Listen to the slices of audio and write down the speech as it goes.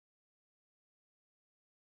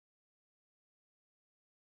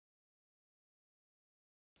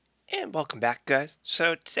And welcome back, guys.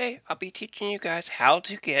 So today I'll be teaching you guys how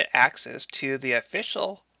to get access to the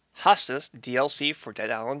official Haus DLC for Dead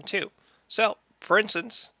Island 2. So, for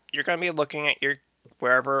instance, you're going to be looking at your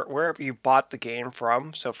wherever you bought the game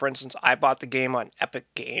from. So, for instance, I bought the game on Epic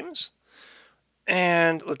Games,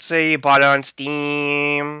 and let's say you bought it on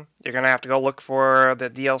Steam. You're going to have to go look for the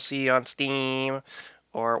DLC on Steam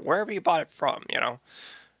or wherever you bought it from.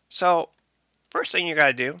 So, first thing you got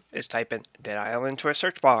to do is type in Dead Island to a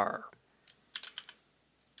search bar.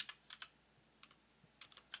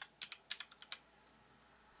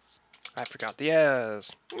 I forgot the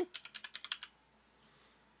S.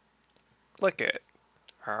 Click it.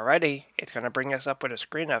 Alrighty, it's going to bring us up with a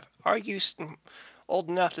screen of, are you old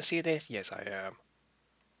enough to see this? Yes, I am.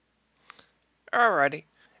 Alrighty,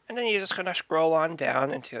 and then you're just going to scroll on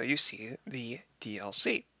down until you see the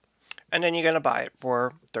DLC. And then you're going to buy it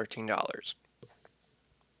for $13.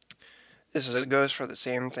 Goes for the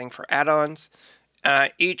same thing for add-ons.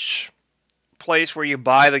 Each place where you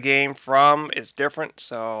buy the game from is different,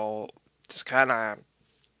 so just kind of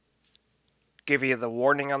give you the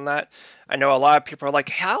warning on that. I know a lot of people are like,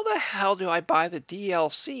 how the hell do I buy the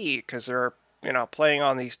DLC? Because they're, playing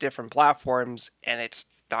on these different platforms and it's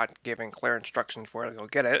not giving clear instructions where to go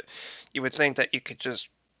get it. You would think that you could just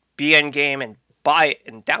be in game and buy it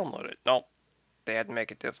and download it. No, they had to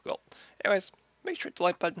make it difficult. Anyways, make sure to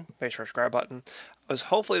like button, make sure to subscribe button.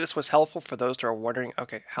 Hopefully this was helpful for those that are wondering,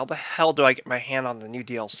 okay, how the hell do I get my hand on the new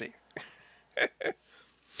DLC?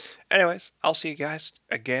 Anyways, I'll see you guys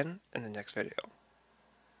again in the next video.